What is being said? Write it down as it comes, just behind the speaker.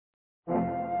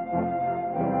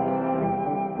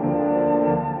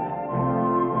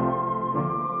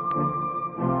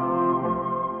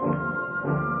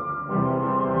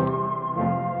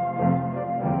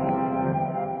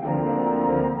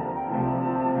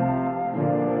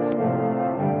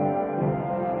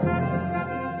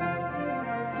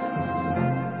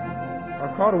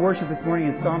call to worship this morning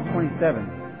is Psalm 27,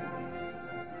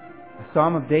 a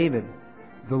Psalm of David.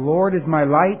 The Lord is my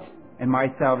light and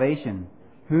my salvation.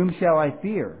 Whom shall I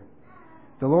fear?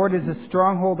 The Lord is the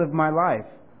stronghold of my life.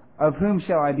 Of whom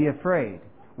shall I be afraid?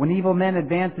 When evil men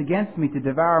advance against me to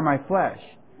devour my flesh,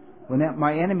 when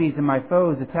my enemies and my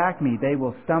foes attack me, they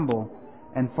will stumble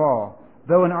and fall.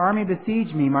 Though an army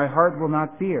besiege me, my heart will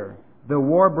not fear. Though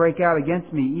war break out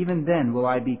against me, even then will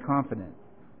I be confident.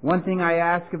 One thing I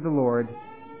ask of the Lord,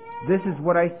 this is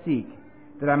what I seek,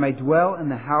 that I may dwell in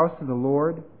the house of the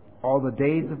Lord all the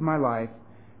days of my life,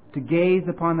 to gaze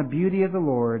upon the beauty of the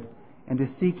Lord, and to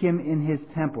seek Him in His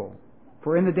temple.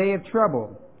 For in the day of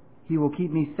trouble He will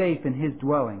keep me safe in His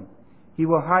dwelling. He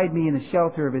will hide me in the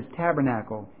shelter of His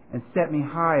tabernacle, and set me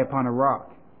high upon a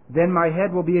rock. Then my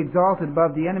head will be exalted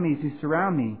above the enemies who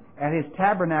surround me. At His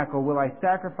tabernacle will I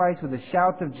sacrifice with a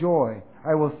shout of joy.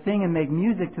 I will sing and make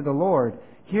music to the Lord.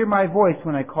 Hear my voice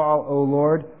when I call, O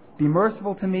Lord. Be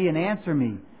merciful to me and answer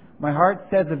me. My heart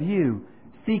says of you,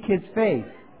 seek His face.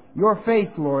 Your face,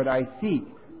 Lord, I seek.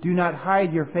 Do not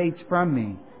hide your face from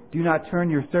me. Do not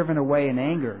turn your servant away in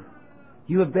anger.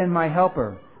 You have been my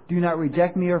helper. Do not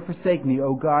reject me or forsake me,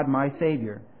 O God, my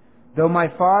Savior. Though my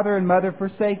father and mother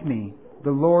forsake me, the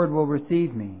Lord will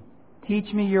receive me.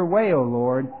 Teach me your way, O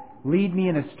Lord. Lead me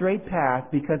in a straight path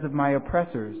because of my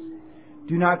oppressors.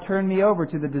 Do not turn me over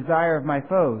to the desire of my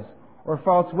foes, or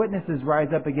false witnesses rise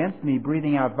up against me,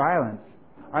 breathing out violence.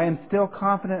 I am still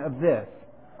confident of this.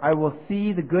 I will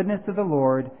see the goodness of the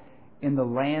Lord in the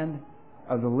land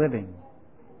of the living.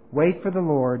 Wait for the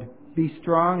Lord. Be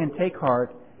strong and take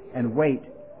heart, and wait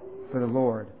for the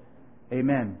Lord.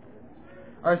 Amen.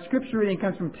 Our scripture reading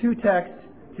comes from two texts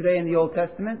today in the Old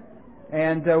Testament.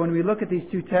 And when we look at these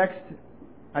two texts,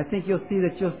 I think you'll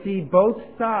see both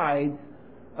sides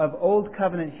of Old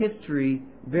Covenant history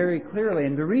very clearly.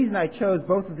 And the reason I chose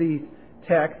both of these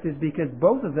texts is because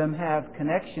both of them have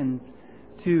connections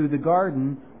to the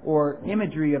garden or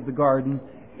imagery of the garden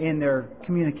in their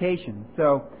communication.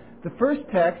 So the first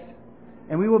text,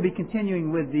 and we will be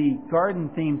continuing with the garden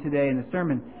theme today in the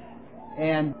sermon,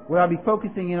 and what I'll be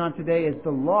focusing in on today is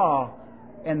the law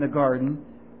and the garden,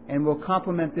 and we'll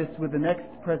complement this with the next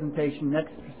presentation,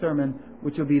 next sermon,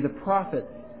 which will be the prophet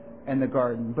and the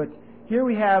garden. But here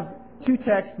we have two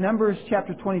texts, Numbers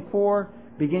chapter 24,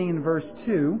 beginning in verse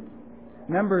 2.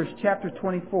 Numbers chapter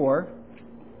 24,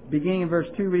 beginning in verse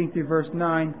 2, reading through verse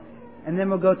 9. And then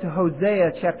we'll go to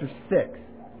Hosea chapter 6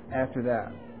 after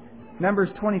that. Numbers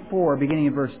 24, beginning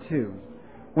in verse 2.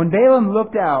 When Balaam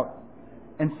looked out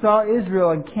and saw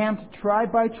Israel encamped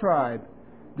tribe by tribe,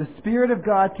 the Spirit of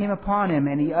God came upon him,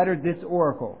 and he uttered this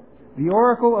oracle. The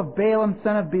oracle of Balaam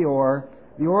son of Beor,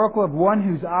 the oracle of one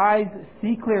whose eyes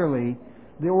see clearly,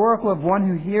 the oracle of one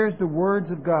who hears the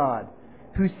words of God,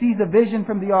 who sees a vision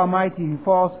from the Almighty, who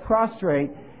falls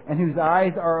prostrate, and whose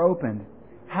eyes are opened.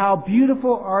 How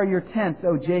beautiful are your tents,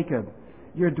 O Jacob,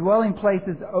 your dwelling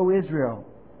places, O Israel.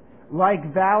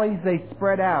 Like valleys they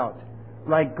spread out,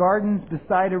 like gardens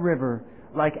beside a river,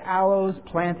 like aloes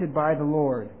planted by the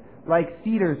Lord, like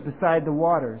cedars beside the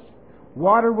waters.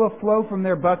 Water will flow from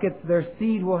their buckets, their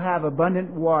seed will have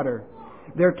abundant water.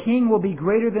 Their king will be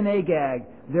greater than Agag,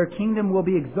 their kingdom will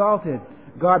be exalted.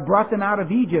 God brought them out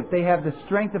of Egypt, they have the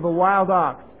strength of a wild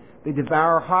ox. They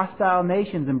devour hostile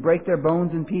nations and break their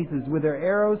bones in pieces. With their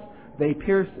arrows they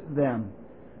pierce them.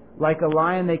 Like a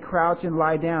lion they crouch and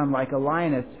lie down, like a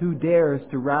lioness, who dares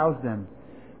to rouse them?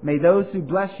 May those who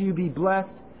bless you be blessed,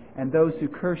 and those who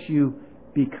curse you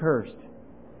be cursed.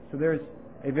 So there's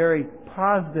a very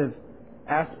positive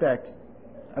aspect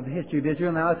of the history of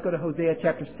Israel. Now let's go to Hosea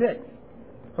chapter 6.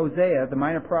 Hosea, the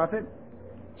minor prophet,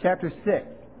 chapter 6,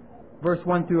 verse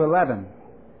 1 through 11.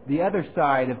 The other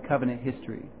side of covenant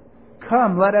history.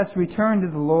 Come, let us return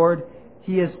to the Lord.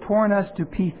 He has torn us to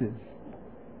pieces,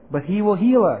 but He will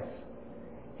heal us.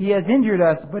 He has injured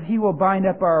us, but He will bind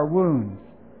up our wounds.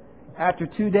 After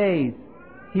 2 days,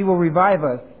 He will revive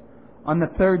us. On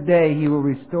the third day, He will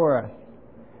restore us,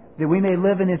 that we may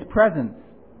live in His presence.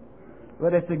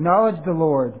 Let us acknowledge the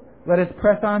Lord. Let us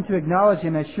press on to acknowledge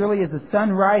Him. As surely as the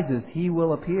sun rises, He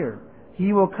will appear.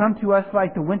 He will come to us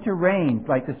like the winter rains,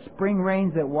 like the spring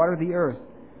rains that water the earth.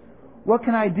 What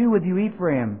can I do with you,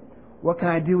 Ephraim? What can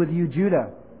I do with you, Judah?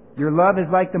 Your love is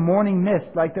like the morning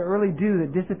mist, like the early dew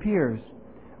that disappears.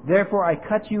 Therefore I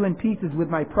cut you in pieces with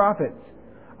my prophets.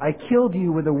 I killed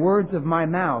you with the words of my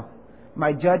mouth.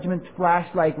 My judgments flash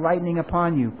like lightning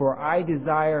upon you, for I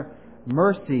desire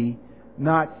mercy,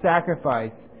 not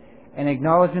sacrifice, and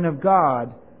acknowledgement of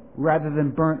God rather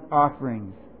than burnt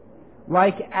offerings.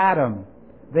 Like Adam,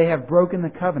 they have broken the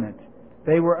covenant.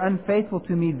 They were unfaithful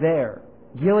to me there.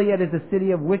 Gilead is a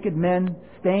city of wicked men,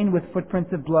 stained with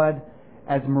footprints of blood.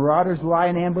 As marauders lie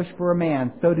in ambush for a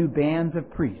man, so do bands of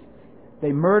priests.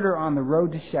 They murder on the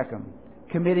road to Shechem,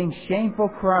 committing shameful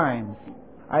crimes.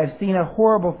 I have seen a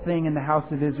horrible thing in the house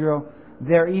of Israel.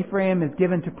 There Ephraim is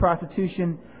given to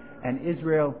prostitution, and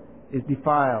Israel is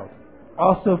defiled.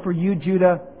 Also for you,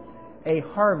 Judah, a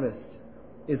harvest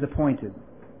is appointed.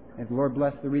 May the Lord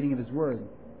bless the reading of His Word.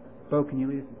 Bo, can you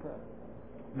lead us in prayer?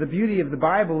 The beauty of the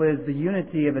Bible is the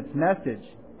unity of its message.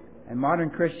 And modern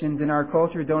Christians in our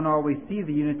culture don't always see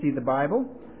the unity of the Bible,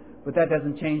 but that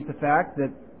doesn't change the fact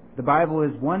that the Bible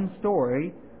is one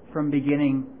story from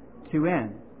beginning to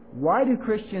end. Why do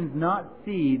Christians not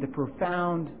see the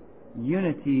profound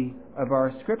unity of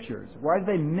our Scriptures? Why do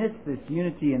they miss this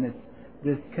unity and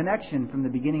this connection from the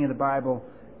beginning of the Bible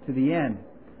to the end?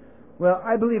 Well,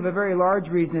 I believe a very large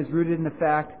reason is rooted in the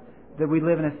fact that we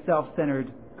live in a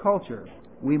self-centered culture.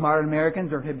 We modern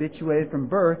Americans are habituated from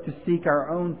birth to seek our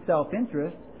own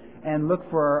self-interest and look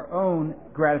for our own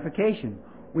gratification.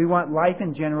 We want life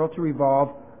in general to revolve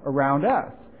around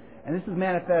us. And this is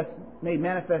made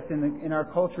manifest in our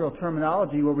cultural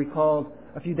terminology, what we called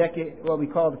a few decades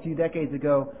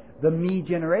ago the me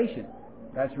generation.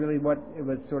 That's really what it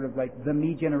was, sort of like the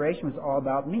me generation was all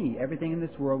about me. Everything in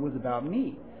this world was about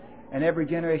me. And every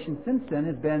generation since then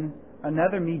has been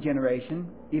another me generation,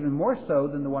 even more so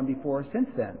than the one before since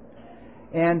then.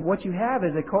 And what you have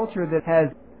is a culture that has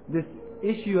this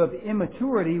issue of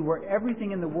immaturity where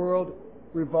everything in the world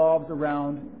revolves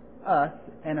around us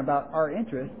and about our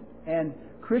interests. And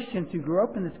Christians who grew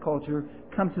up in this culture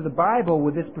come to the Bible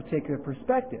with this particular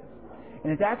perspective.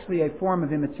 And it's actually a form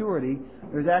of immaturity.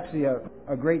 There's actually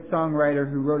a great songwriter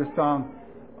who wrote a song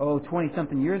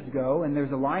 20-something years ago, and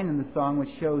there's a line in the song which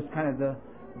shows kind of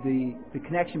the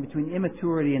connection between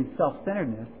immaturity and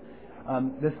self-centeredness.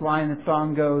 This line in the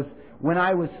song goes, "When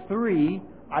I was 3,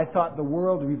 I thought the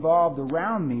world revolved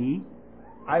around me.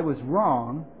 I was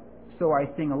wrong, so I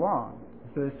sing along."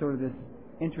 So there's sort of this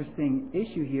interesting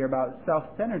issue here about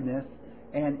self-centeredness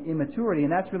and immaturity,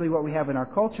 and that's really what we have in our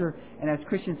culture. And as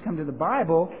Christians come to the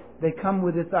Bible, they come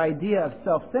with this idea of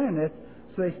self-centeredness,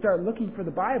 so they start looking for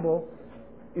the Bible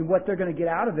in what they're going to get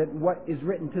out of it, what is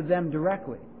written to them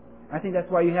directly. I think that's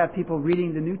why you have people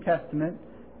reading the New Testament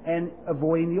and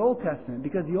avoiding the Old Testament,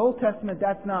 because the Old Testament,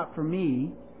 that's not for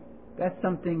me. That's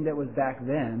something that was back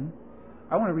then.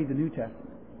 I want to read the New Testament.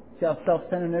 See how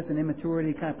self-centeredness and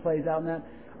immaturity kind of plays out in that?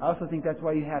 I also think that's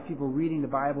why you have people reading the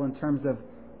Bible in terms of,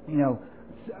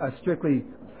 a strictly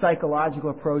psychological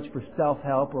approach for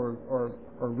self-help or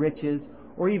riches,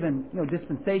 or even,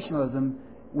 dispensationalism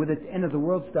with its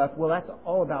end-of-the-world stuff. Well, that's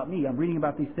all about me. I'm reading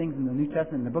about these things in the New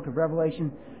Testament, in the book of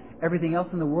Revelation. Everything else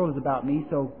in the world is about me,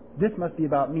 so this must be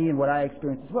about me and what I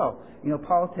experience as well.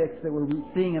 Politics that we're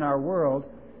seeing in our world,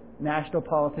 national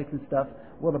politics and stuff,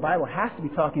 well, the Bible has to be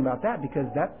talking about that because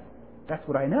that's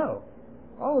what I know.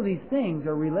 All of these things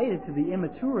are related to the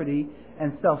immaturity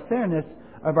and self-centeredness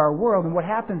of our world, and what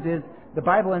happens is the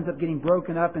Bible ends up getting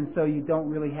broken up, and so you don't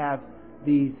really have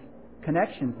these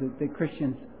connections that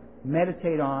Christians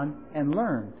meditate on and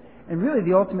learn. And really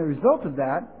the ultimate result of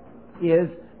that is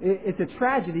it's a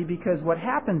tragedy, because what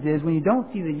happens is when you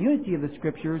don't see the unity of the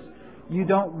Scriptures, you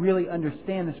don't really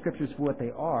understand the Scriptures for what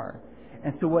they are.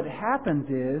 And so what happens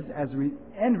is, as an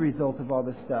end result of all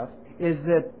this stuff, is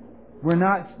that we're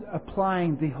not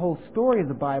applying the whole story of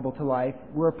the Bible to life.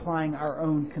 We're applying our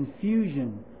own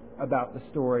confusion about the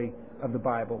story of the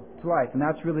Bible to life. And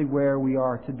that's really where we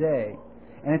are today.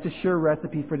 And it's a sure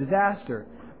recipe for disaster.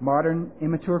 Modern,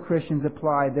 immature Christians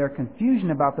apply their confusion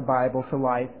about the Bible to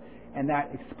life, and that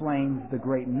explains the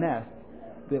great mess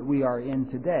that we are in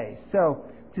today. So,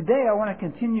 today I want to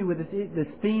continue with this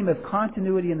theme of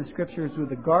continuity in the Scriptures with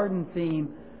the garden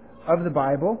theme of the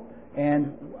Bible,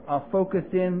 and I'll focus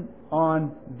in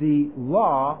on the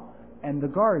law and the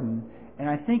garden. And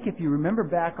I think if you remember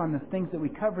back on the things that we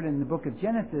covered in the book of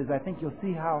Genesis, I think you'll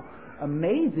see how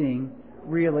amazing,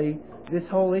 really, this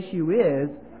whole issue is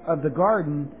of the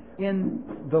garden in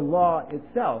the law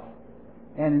itself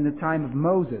and in the time of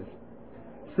Moses.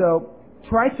 So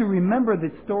try to remember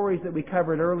the stories that we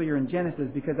covered earlier in Genesis,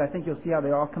 because I think you'll see how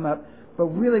they all come up. But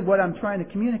really what I'm trying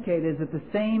to communicate is that the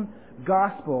same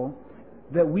gospel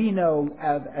that we know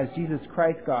of as Jesus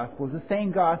Christ's gospel is the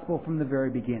same gospel from the very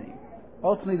beginning.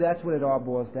 Ultimately, that's what it all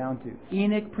boils down to.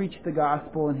 Enoch preached the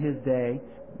gospel in his day.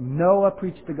 Noah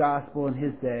preached the gospel in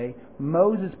his day.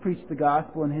 Moses preached the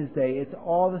gospel in his day. It's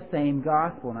all the same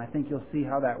gospel, and I think you'll see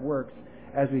how that works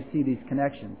as we see these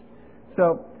connections.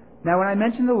 So, now when I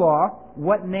mention the law,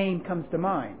 what name comes to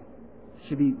mind?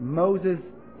 Should be Moses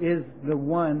is the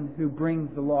one who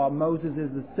brings the law. Moses is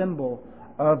the symbol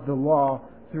of the law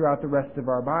throughout the rest of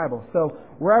our Bible. So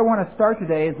where I want to start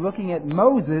today is looking at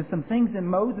Moses, some things in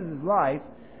Moses' life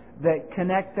that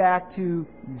connect back to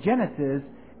Genesis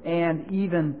and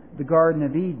even the Garden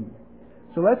of Eden.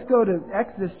 So let's go to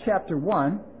Exodus chapter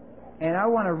 1, and I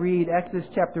want to read Exodus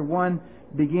chapter 1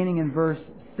 beginning in verse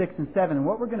 6 and 7. And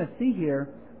what we're going to see here,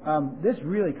 this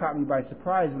really caught me by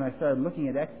surprise when I started looking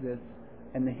at Exodus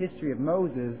and the history of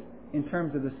Moses in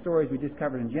terms of the stories we just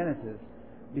covered in Genesis,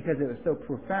 because it was so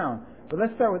profound. But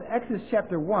let's start with Exodus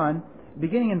chapter 1,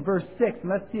 beginning in verse 6, and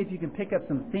let's see if you can pick up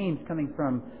some themes coming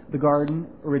from the garden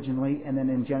originally and then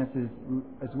in Genesis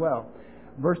as well.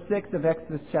 Verse 6 of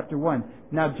Exodus chapter 1.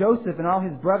 Now Joseph and all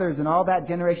his brothers and all that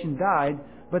generation died,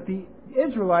 but the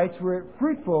Israelites were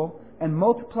fruitful and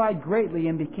multiplied greatly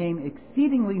and became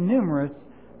exceedingly numerous,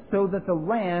 so that the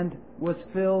land was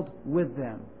filled with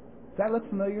them. Does that look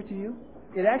familiar to you?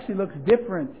 It actually looks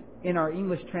different in our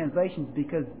English translations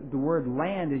because the word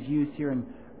land is used here in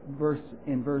verse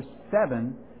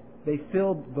 7. They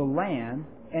filled the land.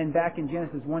 And back in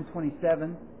Genesis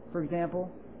 1:27, for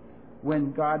example,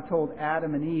 when God told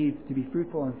Adam and Eve to be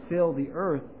fruitful and fill the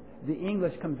earth, the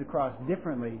English comes across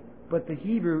differently, but the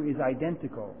Hebrew is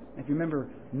identical. If you remember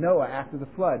Noah after the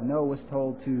flood, Noah was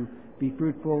told to be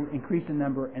fruitful, increase in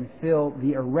number, and fill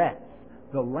the eretz,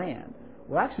 the land.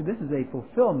 Well, actually, this is a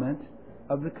fulfillment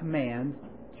of the command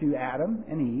to Adam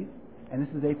and Eve, and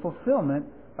this is a fulfillment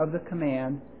of the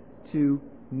command to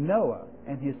Noah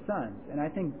and his sons. And I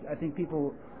think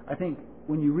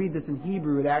when you read this in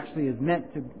Hebrew, it actually is meant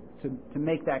to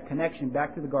make that connection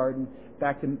back to the garden,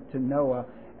 back to Noah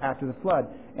after the flood.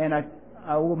 And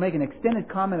I will make an extended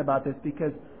comment about this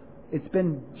because it's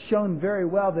been shown very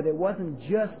well that it wasn't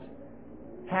just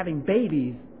having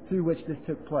babies through which this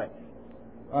took place.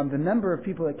 The number of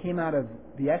people that came out of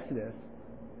the Exodus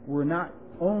were not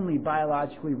only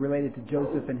biologically related to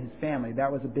Joseph and his family.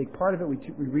 That was a big part of it.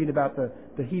 We read about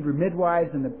the Hebrew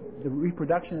midwives and the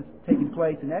reproduction that's taking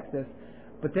place in Exodus.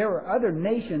 But there were other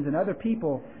nations and other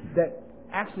people that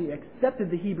actually accepted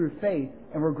the Hebrew faith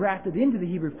and were grafted into the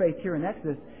Hebrew faith here in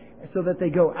Exodus so that they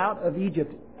go out of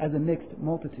Egypt as a mixed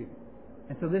multitude.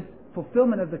 And so this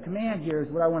fulfillment of the command here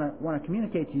is what I want to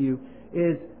communicate to you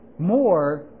is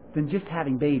more than just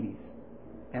having babies.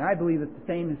 And I believe that the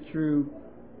same is true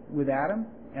with Adam,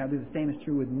 and I believe the same is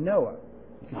true with Noah.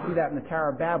 You can see that in the Tower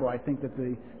of Babel. I think that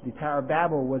the Tower of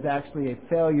Babel was actually a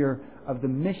failure of the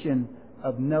mission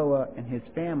of Noah and his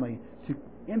family to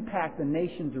impact the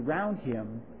nations around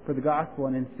him for the gospel,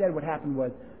 and instead what happened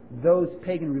was those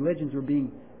pagan religions were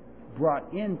being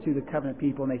brought into the covenant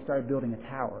people, and they started building a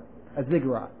tower, a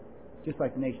ziggurat, just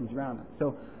like the nations around them.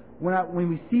 So when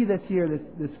we see this here,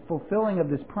 this fulfilling of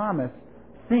this promise,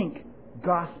 think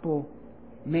gospel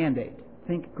mandate.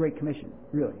 Think Great Commission,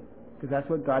 really. Because that's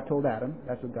what God told Adam.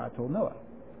 That's what God told Noah.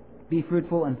 Be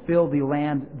fruitful and fill the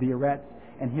land, the eretz.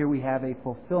 And here we have a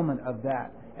fulfillment of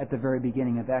that at the very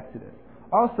beginning of Exodus.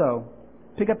 Also,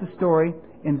 pick up the story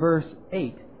in verse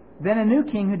 8. Then a new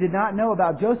king who did not know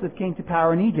about Joseph came to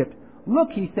power in Egypt. Look,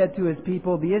 he said to his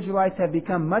people, the Israelites have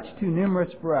become much too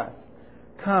numerous for us.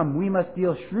 Come, we must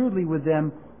deal shrewdly with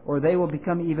them, or they will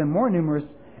become even more numerous,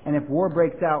 and if war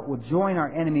breaks out, will join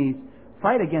our enemies,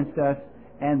 fight against us,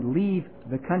 and leave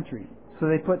the country. So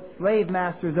they put slave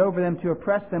masters over them to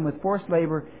oppress them with forced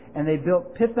labor, and they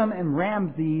built Pithom and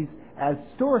Ramses as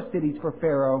store cities for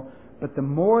Pharaoh. But the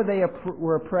more they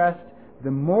were oppressed,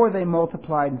 the more they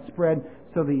multiplied and spread.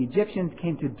 So the Egyptians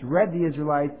came to dread the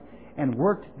Israelites and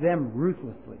worked them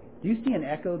ruthlessly. Do you see an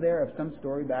echo there of some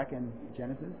story back in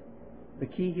Genesis? The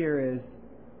key here is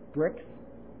bricks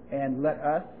and let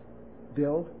us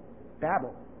build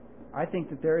Babel. I think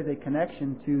that there is a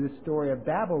connection to the story of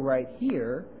Babel right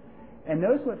here. And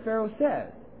notice what Pharaoh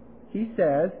says. He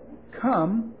says,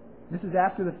 come. This is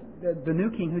after the new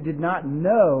king who did not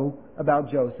know about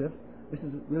Joseph. This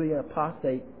is really an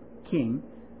apostate king.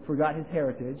 Forgot his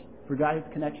heritage. Forgot his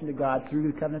connection to God through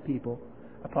the covenant people.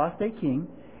 Apostate king.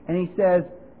 And he says,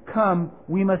 come,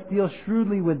 we must deal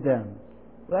shrewdly with them.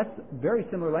 Well, that's very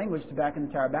similar language to back in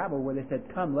the Tower of Babel where they said,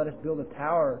 come, let us build a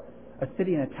tower, a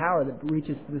city and a tower that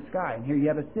reaches to the sky. And here you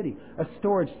have a city, a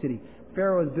storage city.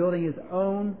 Pharaoh is building his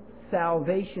own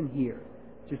salvation here,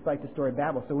 just like the story of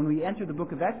Babel. So when we enter the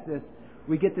book of Exodus,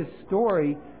 we get this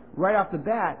story right off the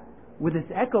bat with this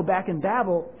echo back in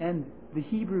Babel, and the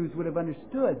Hebrews would have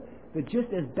understood that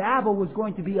just as Babel was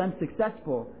going to be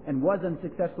unsuccessful, and was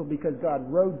unsuccessful because God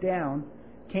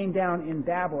came down in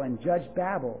Babel and judged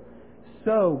Babel,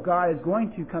 so God is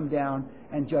going to come down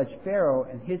and judge Pharaoh,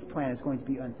 and his plan is going to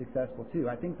be unsuccessful too.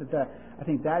 I think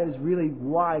that is really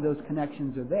why those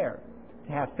connections are there, to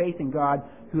to have faith in God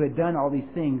who had done all these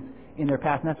things in their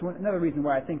past. And that's another reason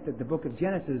why I think that the book of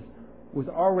Genesis was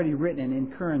already written and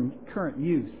in current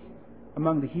use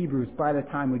among the Hebrews by the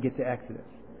time we get to Exodus.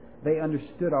 They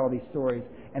understood all these stories,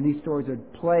 and these stories are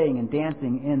playing and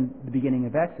dancing in the beginning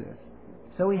of Exodus.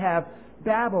 So we have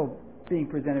Babel being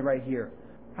presented right here.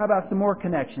 How about some more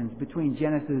connections between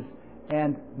Genesis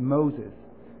and Moses?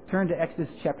 Turn to Exodus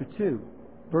chapter 2,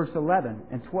 verse 11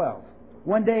 and 12.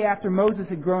 One day after Moses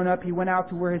had grown up, he went out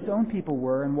to where his own people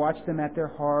were and watched them at their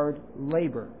hard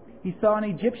labor. He saw an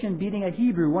Egyptian beating a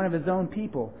Hebrew, one of his own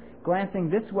people. Glancing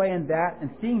this way and that and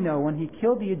seeing no one, he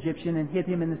killed the Egyptian and hid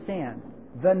him in the sand.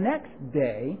 The next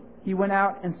day, he went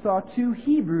out and saw 2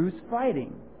 Hebrews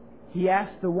fighting. He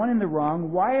asked the one in the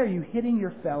wrong, "Why are you hitting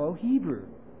your fellow Hebrew?"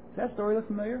 Does that story look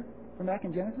familiar from back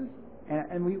in Genesis?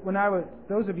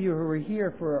 Those of you who were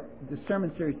here for the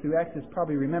sermon series through Exodus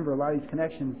probably remember a lot of these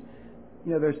connections.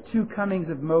 You know, there's 2 comings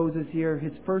of Moses here.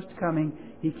 His first coming,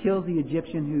 he kills the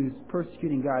Egyptian who's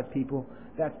persecuting God's people.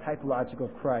 That's typological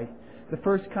of Christ. The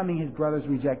first coming, his brothers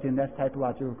reject him. That's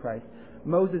typological of Christ.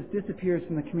 Moses disappears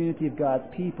from the community of God's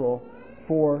people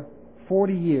for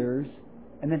 40 years,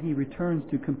 and then he returns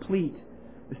to complete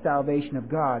the salvation of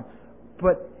God.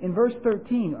 But in verse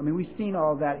 13, we've seen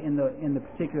all of that in the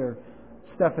particular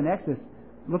stuff in Exodus,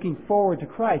 looking forward to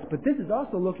Christ. But this is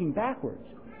also looking backwards,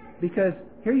 because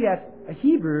here you have a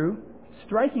Hebrew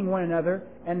striking one another,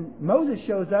 and Moses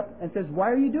shows up and says,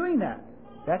 "Why are you doing that?"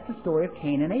 That's the story of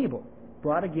Cain and Abel,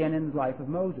 brought again in the life of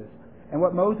Moses. And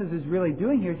what Moses is really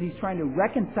doing here is he's trying to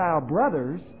reconcile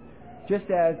brothers, just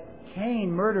as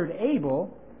Cain murdered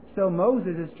Abel, so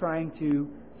Moses is trying to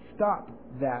stop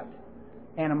that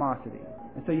animosity.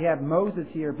 And so you have Moses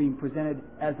here being presented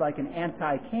as like an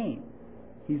anti-Cain.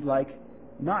 He's like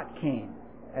not Cain.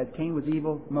 As Cain was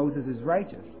evil, Moses is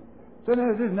righteous. So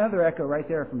there's another echo right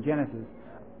there from Genesis.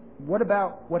 What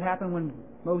about what happened when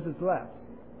Moses left?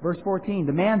 Verse 14,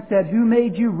 the man said, "Who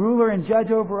made you ruler and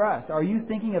judge over us? Are you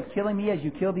thinking of killing me as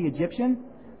you killed the Egyptian?"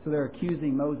 So they're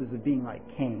accusing Moses of being like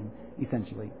Cain,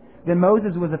 essentially. Then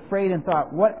Moses was afraid and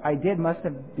thought, "What I did must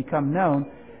have become known."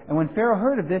 And when Pharaoh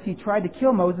heard of this, he tried to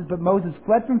kill Moses, but Moses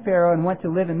fled from Pharaoh and went to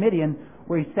live in Midian,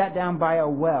 where he sat down by a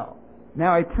well.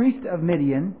 Now a priest of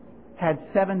Midian had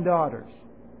 7 daughters,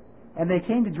 and they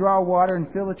came to draw water and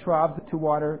fill the troughs to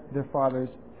water their father's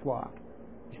flock.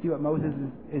 You see what Moses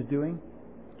is doing?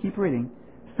 Keep reading.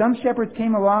 Some shepherds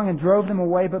came along and drove them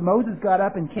away, but Moses got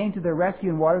up and came to their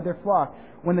rescue and watered their flock.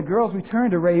 When the girls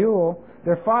returned to Reuel,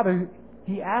 their father,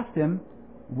 he asked them,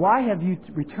 "Why have you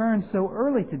returned so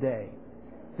early today?"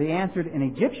 They answered, "An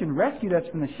Egyptian rescued us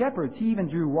from the shepherds. He even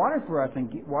drew water for us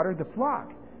and watered the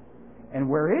flock." "And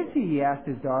where is he?" he asked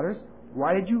his daughters.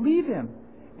 "Why did you leave him?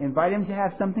 Invite him to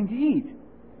have something to eat."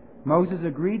 Moses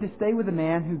agreed to stay with the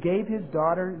man who gave his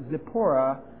daughter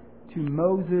Zipporah to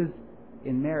Moses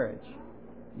in marriage.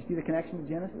 You see the connection to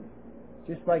Genesis?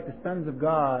 Just like the sons of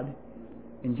God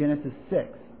in Genesis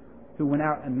 6, who went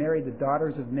out and married the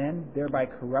daughters of men, thereby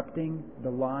corrupting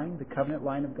the covenant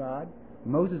line of God.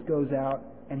 Moses goes out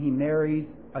and he marries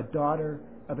a daughter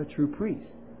of a true priest.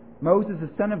 Moses,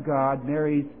 the son of God,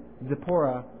 marries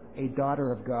Zipporah, a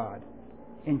daughter of God,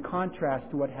 in contrast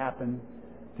to what happened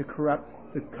to corrupt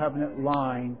the covenant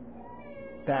line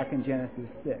back in Genesis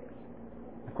 6.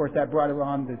 Of course, that brought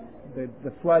on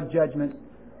the flood judgment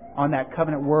on that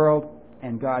covenant world,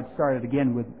 and God started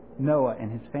again with Noah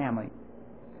and his family.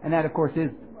 And that, of course,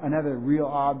 is another real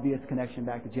obvious connection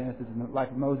back to Genesis and the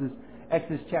life of Moses.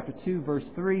 Exodus chapter 2, verse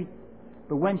 3.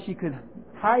 But when she could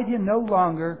hide him no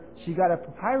longer, she got a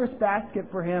papyrus basket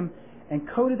for him and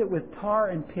coated it with tar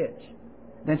and pitch.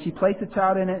 Then she placed the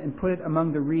child in it and put it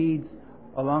among the reeds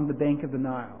along the bank of the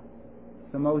Nile.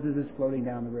 So Moses is floating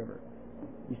down the river.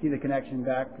 You see the connection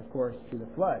back, of course, to the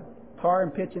flood. Tar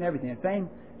and pitch and everything. The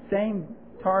same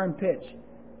tar and pitch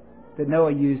that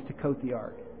Noah used to coat the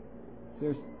ark.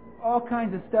 There's all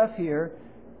kinds of stuff here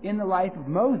in the life of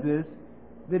Moses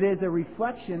that is a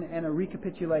reflection and a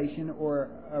recapitulation or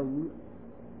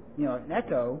an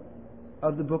echo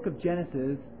of the book of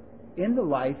Genesis in the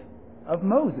life of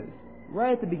Moses,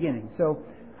 right at the beginning. So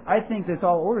I think it's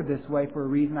all ordered this way for a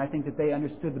reason. I think that they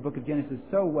understood the book of Genesis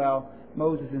so well,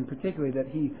 Moses in particular, that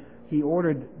he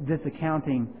ordered this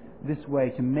accounting this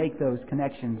way to make those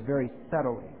connections very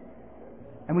subtly.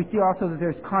 And we see also that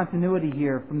there's continuity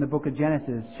here from the book of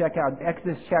Genesis. Check out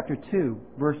Exodus chapter 2,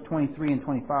 verse 23 and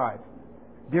 25.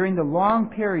 During the long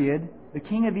period, the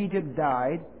king of Egypt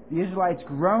died. The Israelites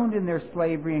groaned in their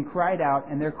slavery and cried out,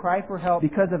 and their cry for help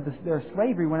because of their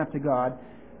slavery went up to God.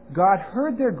 God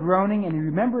heard their groaning, and He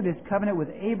remembered His covenant with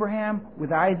Abraham,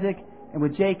 with Isaac, and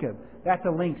with Jacob. That's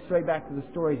a link straight back to the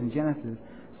stories in Genesis.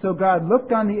 So God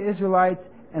looked on the Israelites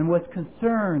and was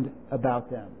concerned about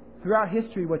them. Throughout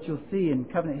history, what you'll see in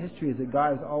covenant history is that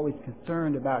God is always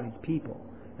concerned about His people.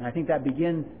 And I think that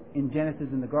begins in Genesis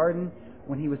in the garden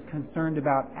when He was concerned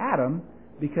about Adam,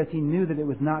 because He knew that it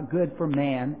was not good for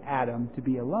man, Adam, to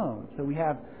be alone. So we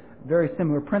have very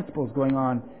similar principles going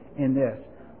on in this.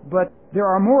 But there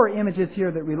are more images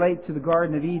here that relate to the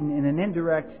Garden of Eden in an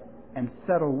indirect and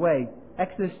subtle way.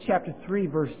 Exodus chapter 3,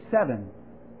 verse 7.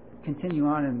 Continue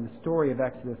on in the story of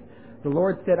Exodus. The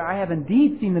Lord said, I have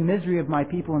indeed seen the misery of my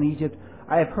people in Egypt.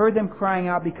 I have heard them crying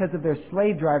out because of their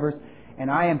slave drivers,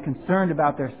 and I am concerned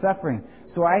about their suffering.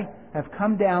 So I have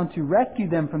come down to rescue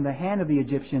them from the hand of the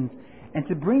Egyptians, and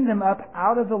to bring them up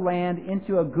out of the land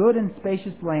into a good and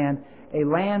spacious land, a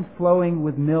land flowing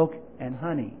with milk and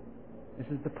honey. This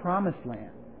is the promised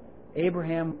land.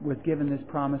 Abraham was given this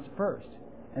promise first.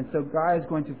 And so God is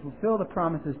going to fulfill the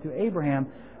promises to Abraham.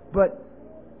 But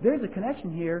there's a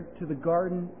connection here to the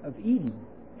Garden of Eden.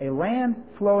 A land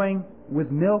flowing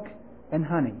with milk and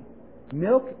honey.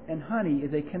 Milk and honey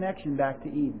is a connection back to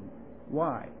Eden.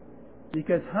 Why?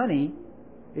 Because honey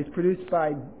is produced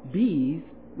by bees,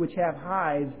 which have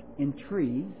hives in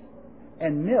trees,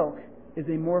 and milk is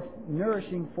a more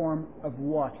nourishing form of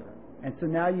water. And so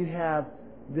now you have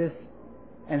this,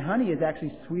 and honey is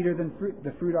actually sweeter than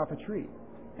the fruit off a tree.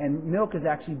 And milk is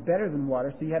actually better than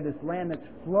water, so you have this land that's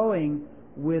flowing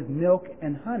with milk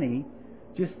and honey,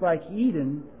 just like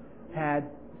Eden had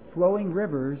flowing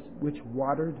rivers which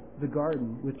watered the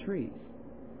garden with trees.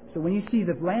 So when you see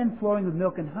the land flowing with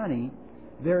milk and honey,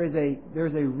 there's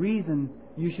a reason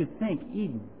you should think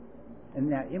Eden in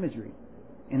that imagery,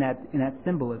 in that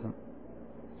symbolism.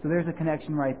 So there's a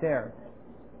connection right there.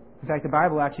 In fact, the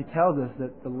Bible actually tells us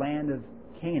that the land of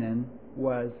Canaan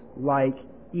was like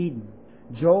Eden.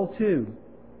 Joel 2,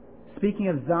 speaking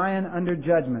of Zion under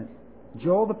judgment,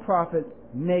 Joel the prophet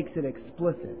makes it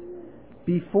explicit.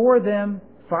 Before them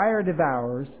fire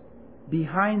devours,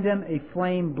 behind them a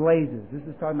flame blazes. This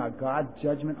is talking about God's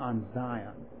judgment on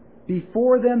Zion.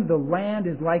 Before them the land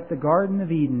is like the Garden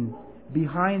of Eden,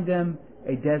 behind them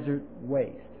a desert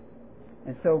waste.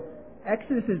 And so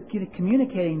Exodus is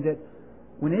communicating that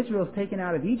when Israel is taken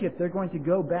out of Egypt, they're going to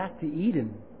go back to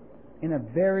Eden in a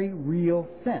very real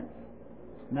sense.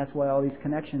 And that's why all these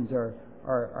connections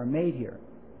are made here.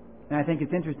 And I think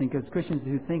it's interesting because Christians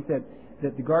who think that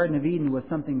the Garden of Eden was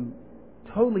something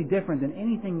totally different than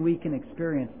anything we can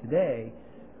experience today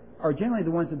are generally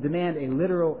the ones that demand a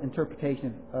literal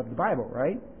interpretation of the Bible,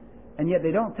 right? And yet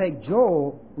they don't take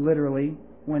Joel literally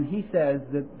when he says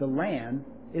that the land,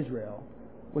 Israel,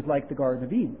 was like the Garden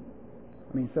of Eden.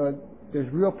 I mean, so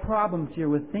there's real problems here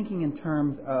with thinking in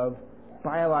terms of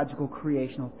biological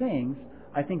creational things.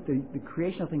 I think the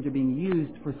creational things are being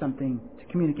used for something to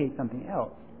communicate something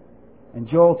else. And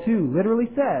Joel 2 literally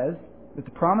says that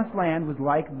the promised land was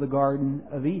like the Garden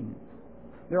of Eden.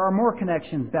 There are more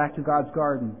connections back to God's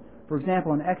garden. For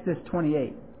example, in Exodus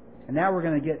 28. And now we're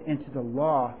going to get into the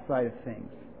law side of things.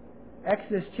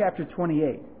 Exodus chapter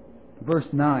 28, verse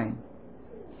 9.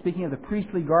 Speaking of the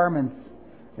priestly garments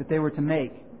that they were to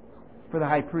make for the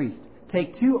high priest.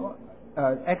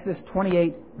 Exodus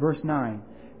 28, verse 9.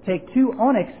 Take 2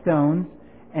 onyx stones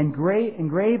and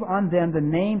engrave on them the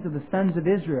names of the sons of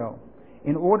Israel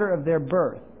in order of their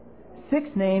birth. 6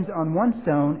 names on one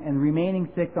stone and remaining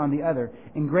 6 on the other.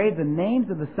 Engrave the names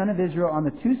of the son of Israel on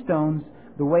the 2 stones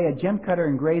the way a gem cutter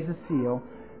engraves a seal.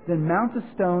 Then mount the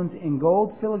stones in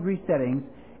gold filigree settings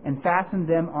and fasten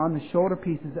them on the shoulder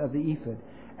pieces of the ephod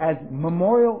as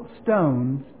memorial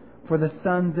stones for the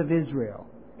sons of Israel.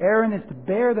 Aaron is to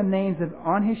bear the names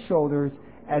on his shoulders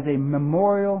as a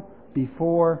memorial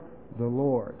before the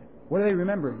Lord. What are they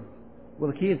remembering?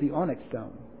 Well, the key is the onyx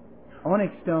stone.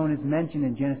 Onyx stone is mentioned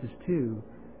in Genesis 2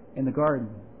 in the garden.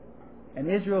 And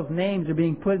Israel's names are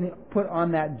being put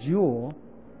on that jewel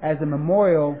as a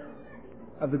memorial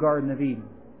of the Garden of Eden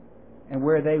and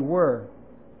where they were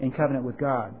in covenant with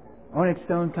God. Onyx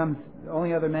stone comes, the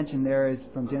only other mention there is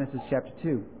from Genesis chapter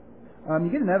 2. You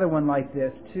get another one like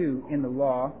this too in the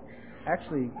law.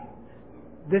 Actually,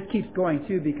 this keeps going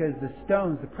too because the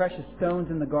stones, the precious stones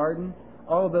in the garden,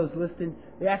 all of those listed,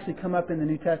 they actually come up in the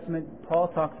New Testament. Paul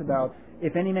talks about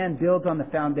if any man builds on the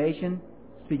foundation,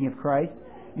 speaking of Christ,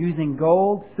 using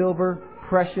gold, silver,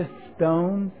 precious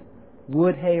stones,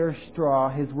 wood, hay, or straw,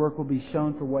 his work will be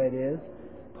shown for what it is.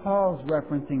 Paul's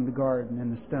referencing the garden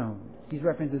and the stones. He's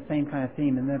referencing the same kind of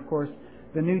theme. And then, of course,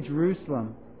 the New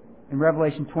Jerusalem in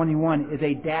Revelation 21 is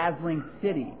a dazzling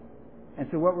city. And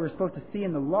so what we're supposed to see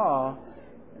in the law,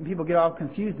 and people get all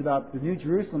confused about the New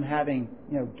Jerusalem having,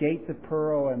 gates of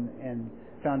pearl and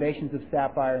foundations of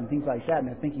sapphire and things like that, and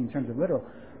they're thinking in terms of literal.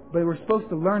 But we're supposed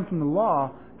to learn from the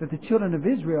law that the children of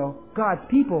Israel, God's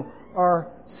people, are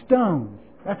stones.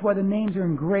 That's why the names are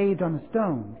engraved on the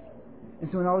stones. And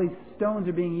so when all these stones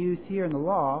are being used here in the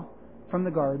law from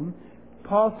the garden,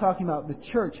 Paul's talking about the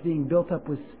church being built up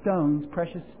with stones,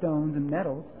 precious stones and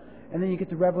metals. And then you get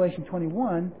to Revelation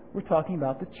 21, we're talking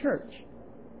about the church.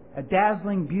 A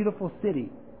dazzling, beautiful city.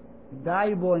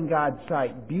 Valuable in God's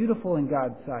sight. Beautiful in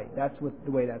God's sight. That's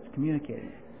the way that's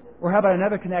communicated. Or how about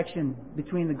another connection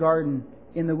between the garden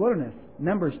in the wilderness?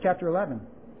 Numbers chapter 11,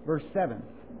 verse 7.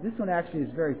 This one actually is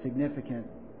very significant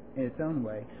in its own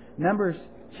way. Numbers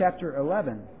chapter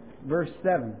 11, verse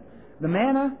 7. The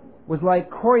manna was like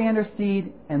coriander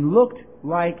seed and looked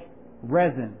like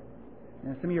resin.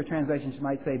 Now, some of your translations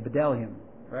might say bdellium,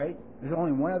 right? There's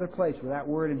only one other place where that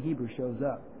word in Hebrew shows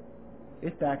up.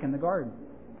 It's back in the garden.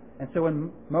 And so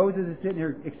when Moses is sitting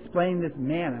here explaining this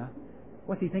manna,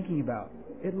 what's he thinking about?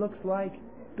 It looks like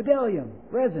bdellium,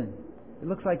 resin. It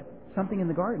looks like something in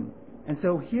the garden. And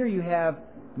so here you have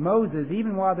Moses,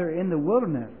 even while they're in the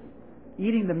wilderness,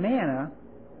 eating the manna,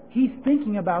 he's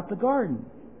thinking about the garden.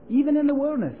 Even in the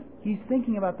wilderness, he's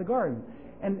thinking about the garden.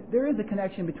 And there is a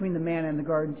connection between the manna and the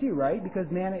garden too, right? Because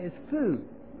manna is food.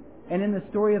 And in the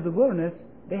story of the wilderness,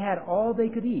 they had all they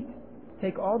could eat.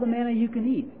 Take all the manna you can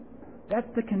eat. That's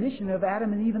the condition of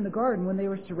Adam and Eve in the garden when they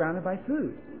were surrounded by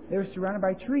food. They were surrounded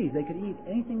by trees. They could eat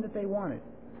anything that they wanted.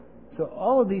 So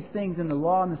all of these things in the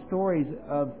law and the stories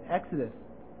of Exodus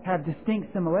have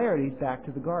distinct similarities back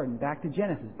to the garden, back to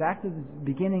Genesis, back to the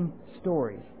beginning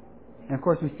stories. And of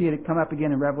course we see it come up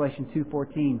again in Revelation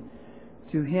 2:14.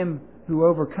 To him who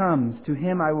overcomes, to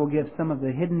him I will give some of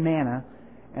the hidden manna,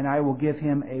 and I will give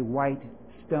him a white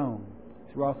stone.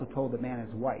 So we're also told that manna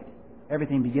is white.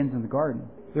 Everything begins in the garden.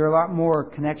 There are a lot more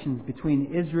connections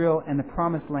between Israel and the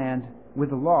Promised Land with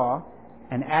the law,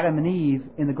 and Adam and Eve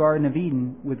in the Garden of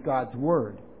Eden with God's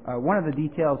Word. One of the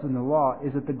details in the law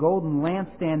is that the golden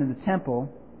lampstand in the temple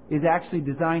is actually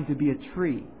designed to be a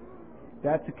tree.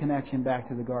 That's a connection back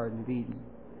to the Garden of Eden.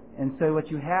 And so what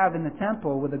you have in the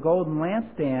temple with a golden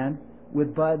lampstand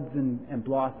with buds and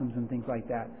blossoms and things like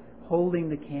that, holding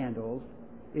the candles,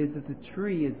 is that the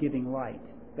tree is giving light.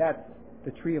 That's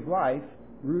the tree of life.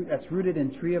 That's rooted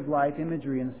in tree of life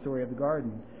imagery in the story of the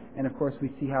garden. And of course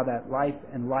we see how that life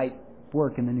and light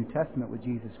work in the New Testament with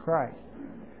Jesus Christ,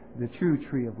 the true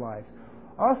tree of life.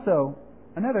 Also,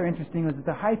 another interesting was that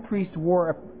the high priest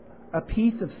wore a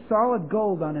piece of solid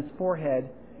gold on his forehead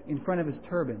in front of his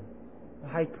turban. The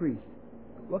high priest.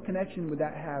 What connection would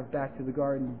that have back to the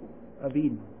Garden of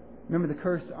Eden? Remember the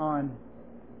curse on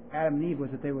Adam and Eve was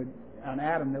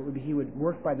that he would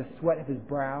work by the sweat of his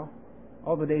brow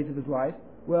all the days of his life.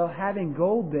 Well, having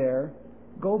gold there,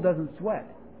 gold doesn't sweat.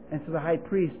 And so the high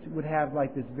priest would have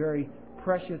like this very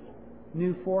precious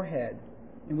new forehead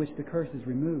in which the curse is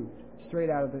removed, straight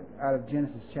out of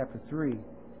Genesis chapter 3.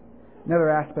 Another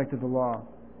aspect of the law,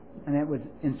 and it was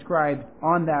inscribed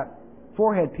on that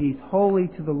forehead piece, holy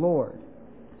to the Lord.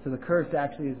 So the curse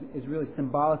actually is really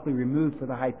symbolically removed for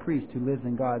the high priest who lives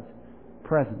in God's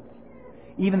presence.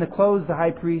 Even the clothes the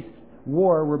high priest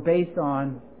wore were based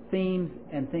on themes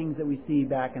and things that we see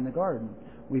back in the garden.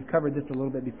 We've covered this a little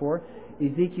bit before.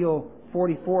 Ezekiel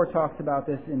 44 talks about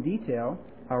this in detail.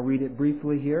 I'll read it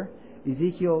briefly here.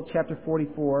 Ezekiel chapter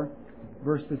 44,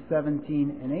 verses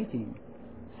 17 and 18.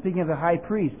 Speaking of the high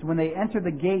priest, when they enter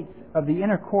the gates of the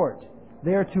inner court,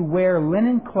 they are to wear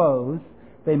linen clothes.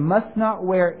 They must not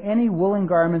wear any woolen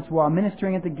garments while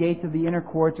ministering at the gates of the inner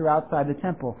courts or outside the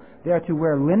temple. They are to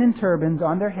wear linen turbans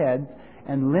on their heads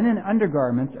and linen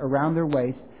undergarments around their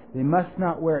waists. They must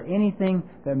not wear anything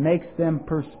that makes them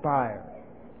perspire.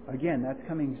 Again, that's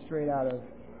coming straight out of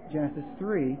Genesis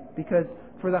 3, because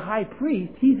for the high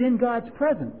priest, he's in God's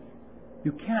presence.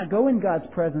 You can't go in God's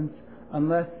presence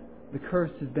unless the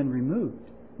curse has been removed.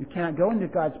 You cannot go into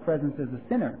God's presence as a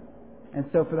sinner. And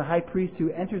so for the high priest who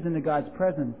enters into God's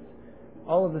presence,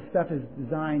 all of the stuff is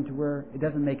designed to where it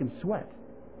doesn't make him sweat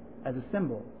as a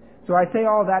symbol. So I say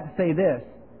all that to say this.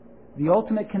 The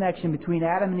ultimate connection between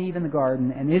Adam and Eve in the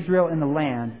garden and Israel in the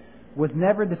land was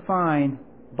never defined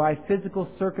by physical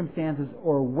circumstances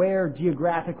or where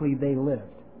geographically they lived.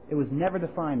 It was never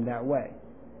defined that way.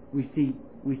 We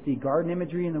see garden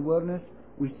imagery in the wilderness.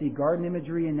 We see garden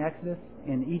imagery in Exodus,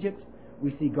 in Egypt.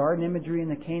 We see garden imagery in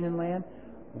the Canaan land.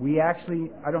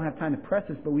 I don't have time to press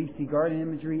this, but we see garden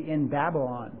imagery in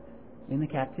Babylon, in the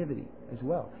captivity as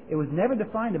well. It was never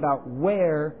defined about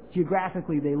where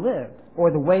geographically they lived or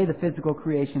the way the physical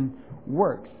creation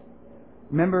works.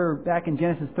 Remember back in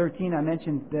Genesis 13, I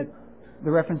mentioned that the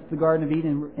reference to the Garden of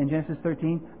Eden in Genesis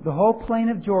 13, the whole plain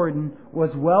of Jordan was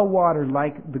well watered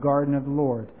like the garden of the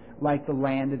Lord, like the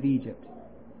land of Egypt.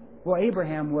 Well,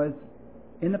 Abraham was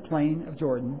in the plain of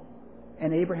Jordan,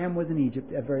 and Abraham was in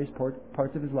Egypt at various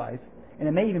parts of his life. And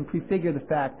it may even prefigure the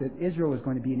fact that Israel was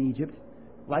going to be in Egypt,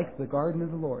 like the garden of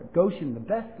the Lord. Goshen, the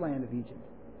best land of Egypt.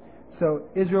 So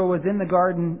Israel was in the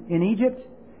garden in Egypt.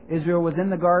 Israel was in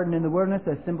the garden in the wilderness,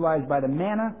 as symbolized by the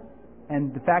manna.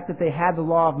 And the fact that they had the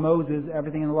law of Moses,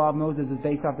 everything in the law of Moses is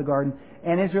based off the garden.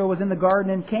 And Israel was in the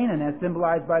garden in Canaan, as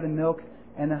symbolized by the milk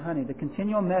and the honey. The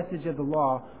continual message of the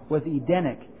law was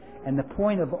Edenic. And the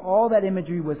point of all that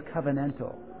imagery was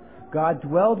covenantal. God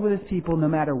dwelled with His people no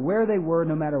matter where they were,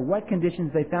 no matter what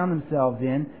conditions they found themselves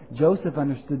in. Joseph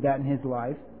understood that in his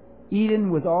life. Eden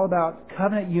was all about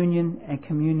covenant union and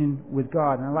communion with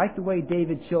God. And I like the way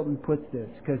David Chilton puts this,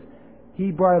 because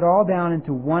he brought it all down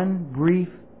into one brief,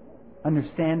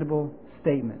 understandable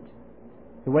statement.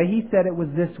 The way he said it was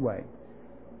this way.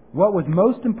 What was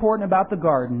most important about the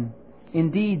garden,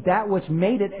 indeed that which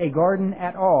made it a garden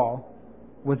at all,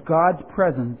 was God's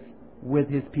presence with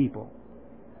His people.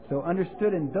 So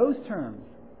understood in those terms,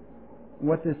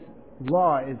 what this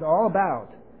law is all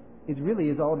about, it really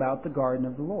is all about the garden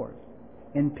of the Lord,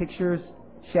 in pictures,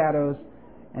 shadows,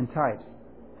 and types.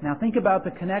 Now think about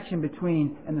the connection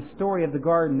between and the story of the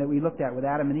garden that we looked at with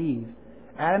Adam and Eve.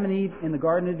 Adam and Eve in the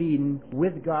Garden of Eden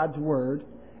with God's Word,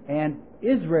 and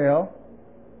Israel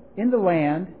in the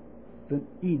land, the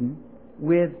Eden,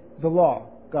 with the law,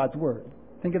 God's Word.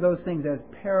 Think of those things as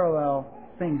parallel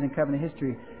things in covenant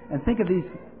history. And think of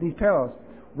these parallels.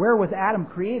 Where was Adam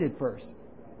created first?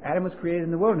 Adam was created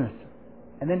in the wilderness.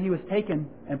 And then he was taken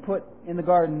and put in the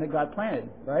garden that God planted,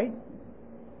 right?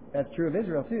 That's true of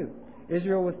Israel too.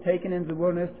 Israel was taken into the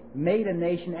wilderness, made a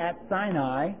nation at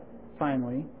Sinai,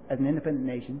 finally, as an independent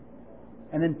nation,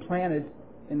 and then planted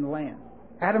in the land.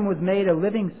 Adam was made a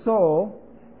living soul,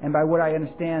 and by what I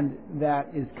understand that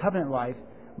is covenant life,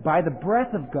 by the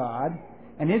breath of God.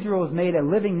 And Israel was made a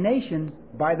living nation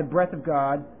by the breath of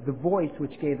God, the voice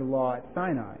which gave the law at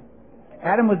Sinai.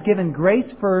 Adam was given grace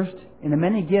first in the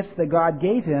many gifts that God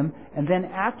gave him, and then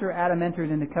after Adam entered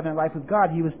into covenant life with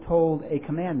God, he was told a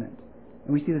commandment.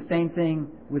 And we see the same thing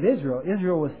with Israel.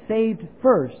 Israel was saved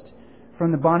first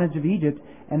from the bondage of Egypt,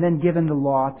 and then given the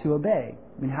law to obey.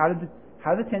 I mean, how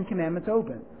did the Ten Commandments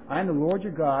open? I am the Lord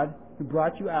your God who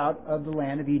brought you out of the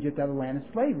land of Egypt, out of the land of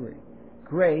slavery.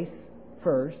 Grace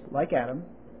first, like Adam,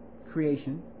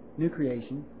 creation, new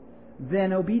creation,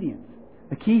 then obedience.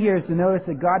 The key here is to notice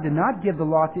that God did not give the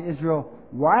law to Israel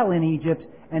while in Egypt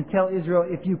and tell Israel,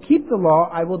 if you keep the law,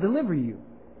 I will deliver you.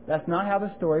 That's not how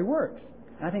the story works.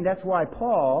 And I think that's why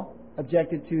Paul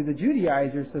objected to the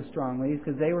Judaizers so strongly, is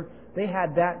because they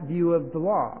had that view of the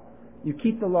law. You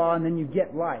keep the law and then you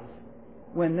get life.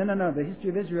 When, no, the history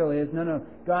of Israel is,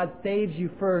 God saves you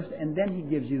first and then He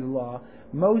gives you the law.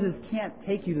 Moses can't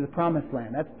take you to the promised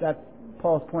land. That's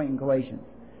Paul's point in Galatians.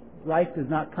 Life does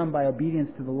not come by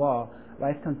obedience to the law.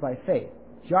 Life comes by faith.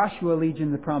 Joshua leads you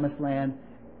into the promised land,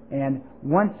 and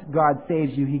once God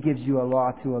saves you, He gives you a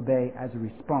law to obey as a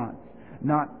response,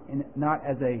 not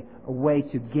as a way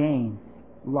to gain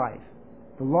life.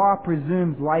 The law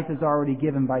presumes life is already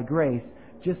given by grace,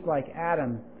 just like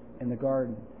Adam in the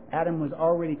garden. Adam was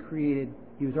already created.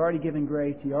 He was already given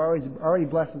grace. He was already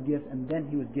blessed with gifts, and then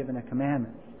he was given a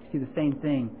commandment. You see the same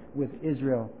thing with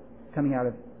Israel coming out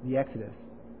of the Exodus.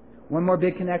 One more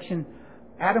big connection.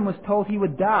 Adam was told he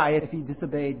would die if he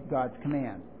disobeyed God's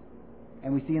command.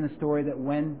 And we see in the story that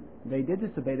when they did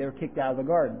disobey, they were kicked out of the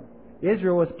garden.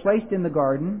 Israel was placed in the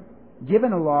garden,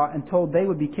 given a law, and told they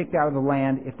would be kicked out of the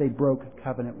land if they broke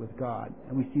covenant with God.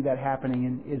 And we see that happening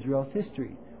in Israel's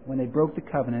history. When they broke the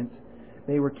covenant,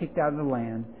 they were kicked out of the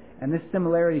land. And this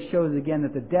similarity shows again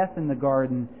that the death in the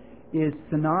garden is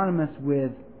synonymous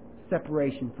with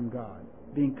separation from God,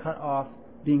 being cut off,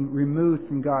 being removed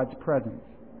from God's presence.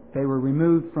 They were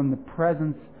removed from the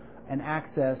presence and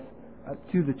access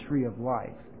to the tree of life.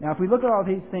 Now, if we look at all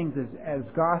these things as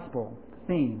gospel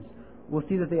themes, we'll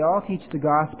see that they all teach the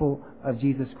gospel of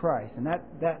Jesus Christ. And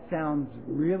that sounds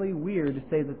really weird to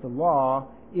say that the law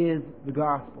is the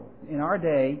gospel. In our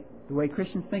day, the way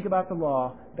Christians think about the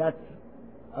law, that's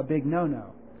a big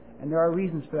no-no. And there are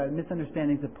reasons for that,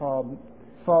 misunderstandings of Paul,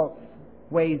 false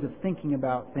ways of thinking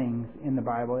about things in the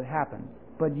Bible. It happens.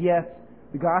 But yes,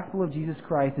 the gospel of Jesus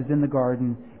Christ is in the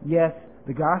garden. Yes,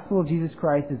 the gospel of Jesus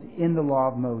Christ is in the law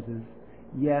of Moses.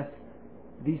 Yes,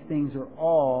 these things are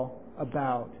all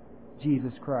about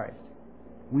Jesus Christ.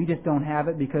 We just don't have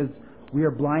it because we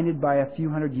are blinded by a few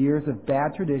hundred years of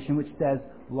bad tradition which says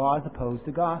law is opposed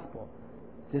to gospel.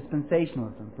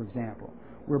 Dispensationalism, for example.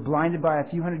 We're blinded by a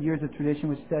few hundred years of tradition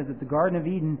which says that the Garden of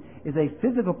Eden is a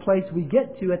physical place we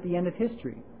get to at the end of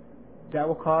history. That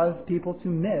will cause people to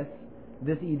miss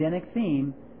this Edenic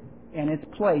theme and its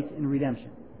place in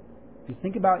redemption. If you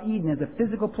think about Eden as a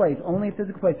physical place, only a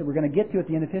physical place that we're going to get to at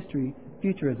the end of history,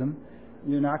 futurism,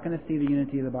 you're not going to see the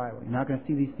unity of the Bible. You're not going to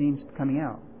see these themes coming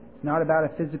out. It's not about a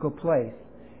physical place.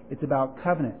 It's about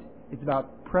covenant. It's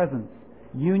about presence,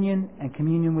 union and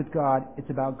communion with God. It's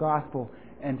about gospel.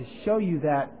 And to show you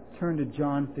that, turn to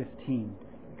John 15,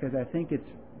 because I think it's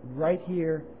right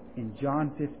here in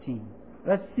John 15.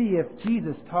 Let's see if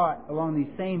Jesus taught along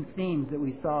these same themes that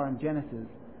we saw in Genesis.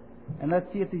 And let's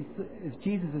see if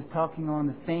Jesus is talking on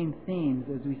the same themes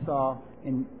as we saw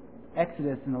in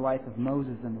Exodus in the life of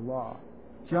Moses and the law.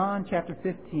 John chapter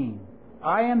 15.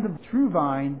 I am the true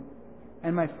vine,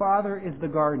 and my Father is the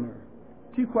gardener.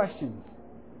 Two questions.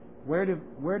 Where do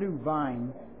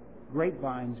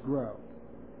grapevines grow?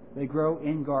 They grow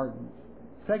in gardens.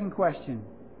 Second question.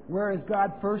 Where is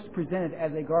God first presented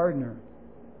as a gardener?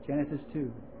 Genesis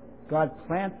 2. God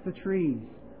plants the trees.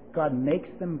 God makes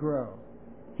them grow.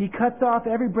 He cuts off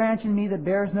every branch in me that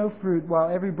bears no fruit, while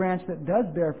every branch that does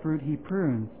bear fruit He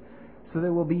prunes, so that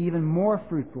it will be even more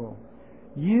fruitful.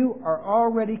 You are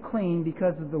already clean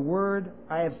because of the word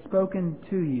I have spoken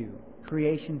to you.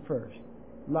 Creation first.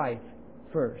 Life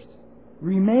first.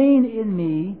 Remain in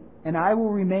me, and I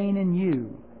will remain in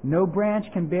you. No branch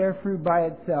can bear fruit by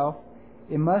itself.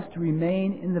 It must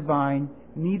remain in the vine.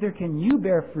 Neither can you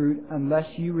bear fruit unless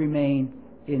you remain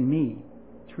in me.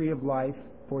 Tree of life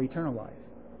for eternal life.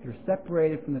 If you're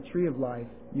separated from the tree of life,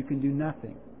 you can do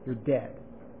nothing. You're dead.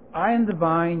 I am the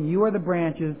vine, you are the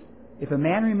branches. If a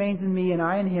man remains in me and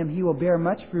I in him, he will bear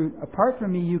much fruit. Apart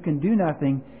from me, you can do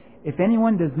nothing. If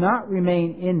anyone does not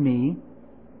remain in me,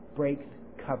 breaks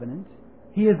covenant,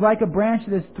 he is like a branch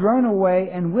that is thrown away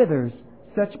and withers.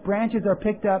 Such branches are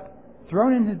picked up,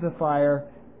 thrown into the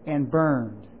fire, and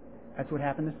burned. That's what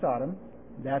happened to Sodom.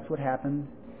 That's what happened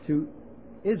to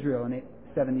Israel in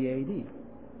 70 A.D.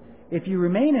 If you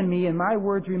remain in me and my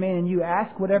words remain in you,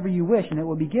 ask whatever you wish and it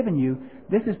will be given you.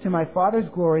 This is to my Father's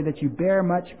glory that you bear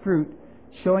much fruit,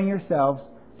 showing yourselves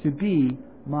to be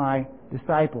my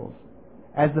disciples.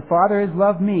 As the Father has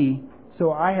loved me,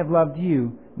 so I have loved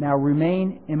you. Now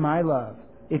remain in my love.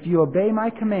 If you obey my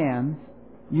commands,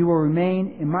 you will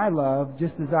remain in my love,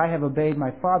 just as I have obeyed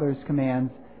my Father's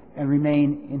commands and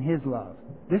remain in His love.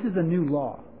 This is a new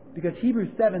law, because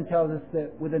Hebrews 7 tells us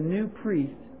that with a new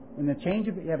priest, when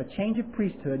you have a change of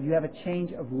priesthood, you have a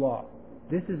change of law.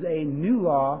 This is a new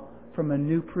law from a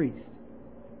new priest.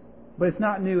 But it's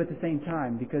not new at the same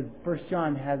time, because 1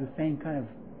 John has the same kind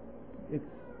of...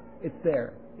 It's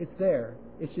there. It's there.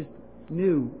 It's just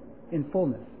new in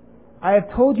fullness. I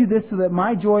have told you this so that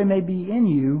my joy may be in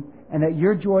you, and that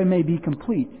your joy may be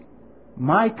complete.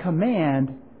 My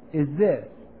command is this: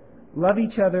 love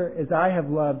each other as I have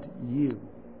loved you.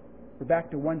 We're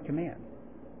back to one command.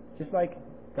 Just like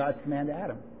God's command to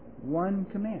Adam. One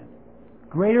command.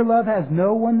 Greater love has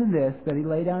no one than this, that he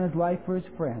lay down his life for his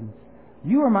friends.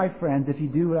 You are my friends if you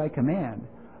do what I command.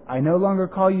 I no longer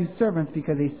call you servants,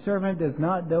 because a servant does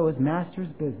not know his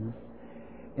master's business.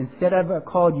 Instead, I've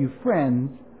called you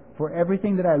friends, for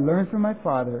everything that I learned from my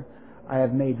Father, I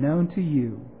have made known to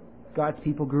you. God's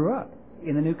people grew up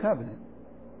in the new covenant.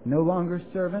 No longer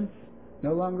servants,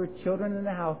 no longer children in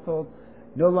the household,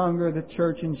 no longer the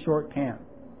church in short pants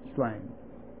slang.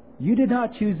 You did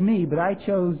not choose me, but I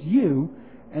chose you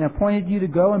and appointed you to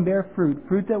go and bear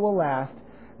fruit that will last.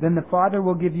 Then the Father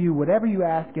will give you whatever you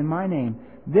ask in my name.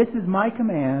 This is my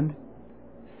command,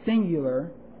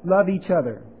 singular, love each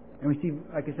other. And we see,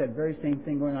 like I said, very same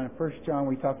thing going on in 1 John,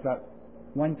 where he talks about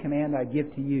one command I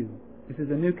give to you. This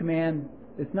is a new command.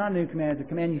 It's not a new command. It's a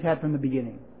command you've had from the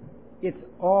beginning. It's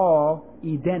all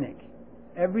Edenic.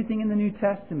 Everything in the New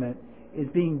Testament is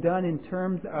being done in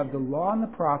terms of the law and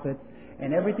the prophets,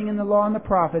 and everything in the law and the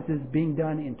prophets is being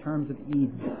done in terms of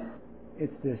Eden.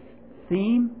 It's this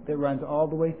theme that runs all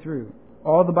the way through.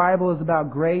 All the Bible is about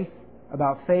grace,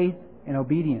 about faith, and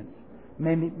obedience.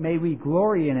 May we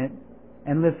glory in it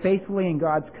and live faithfully in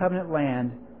God's covenant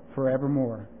land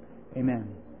forevermore. Amen.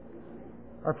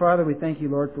 Our Father, we thank you,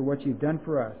 Lord, for what you've done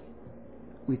for us.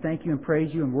 We thank you and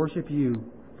praise you and worship you,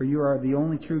 for you are the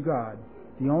only true God,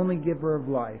 the only giver of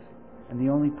life, and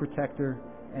the only protector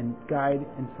and guide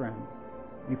and friend.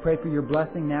 We pray for your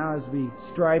blessing now as we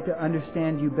strive to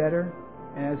understand you better,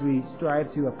 and as we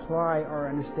strive to apply our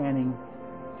understanding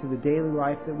to the daily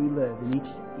life that we live, and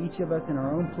each of us in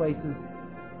our own places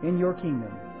in your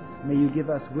kingdom. May you give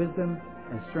us wisdom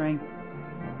and strength.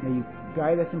 May you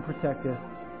guide us and protect us.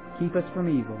 Keep us from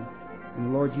evil. In the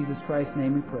Lord Jesus Christ's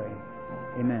name we pray.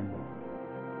 Amen.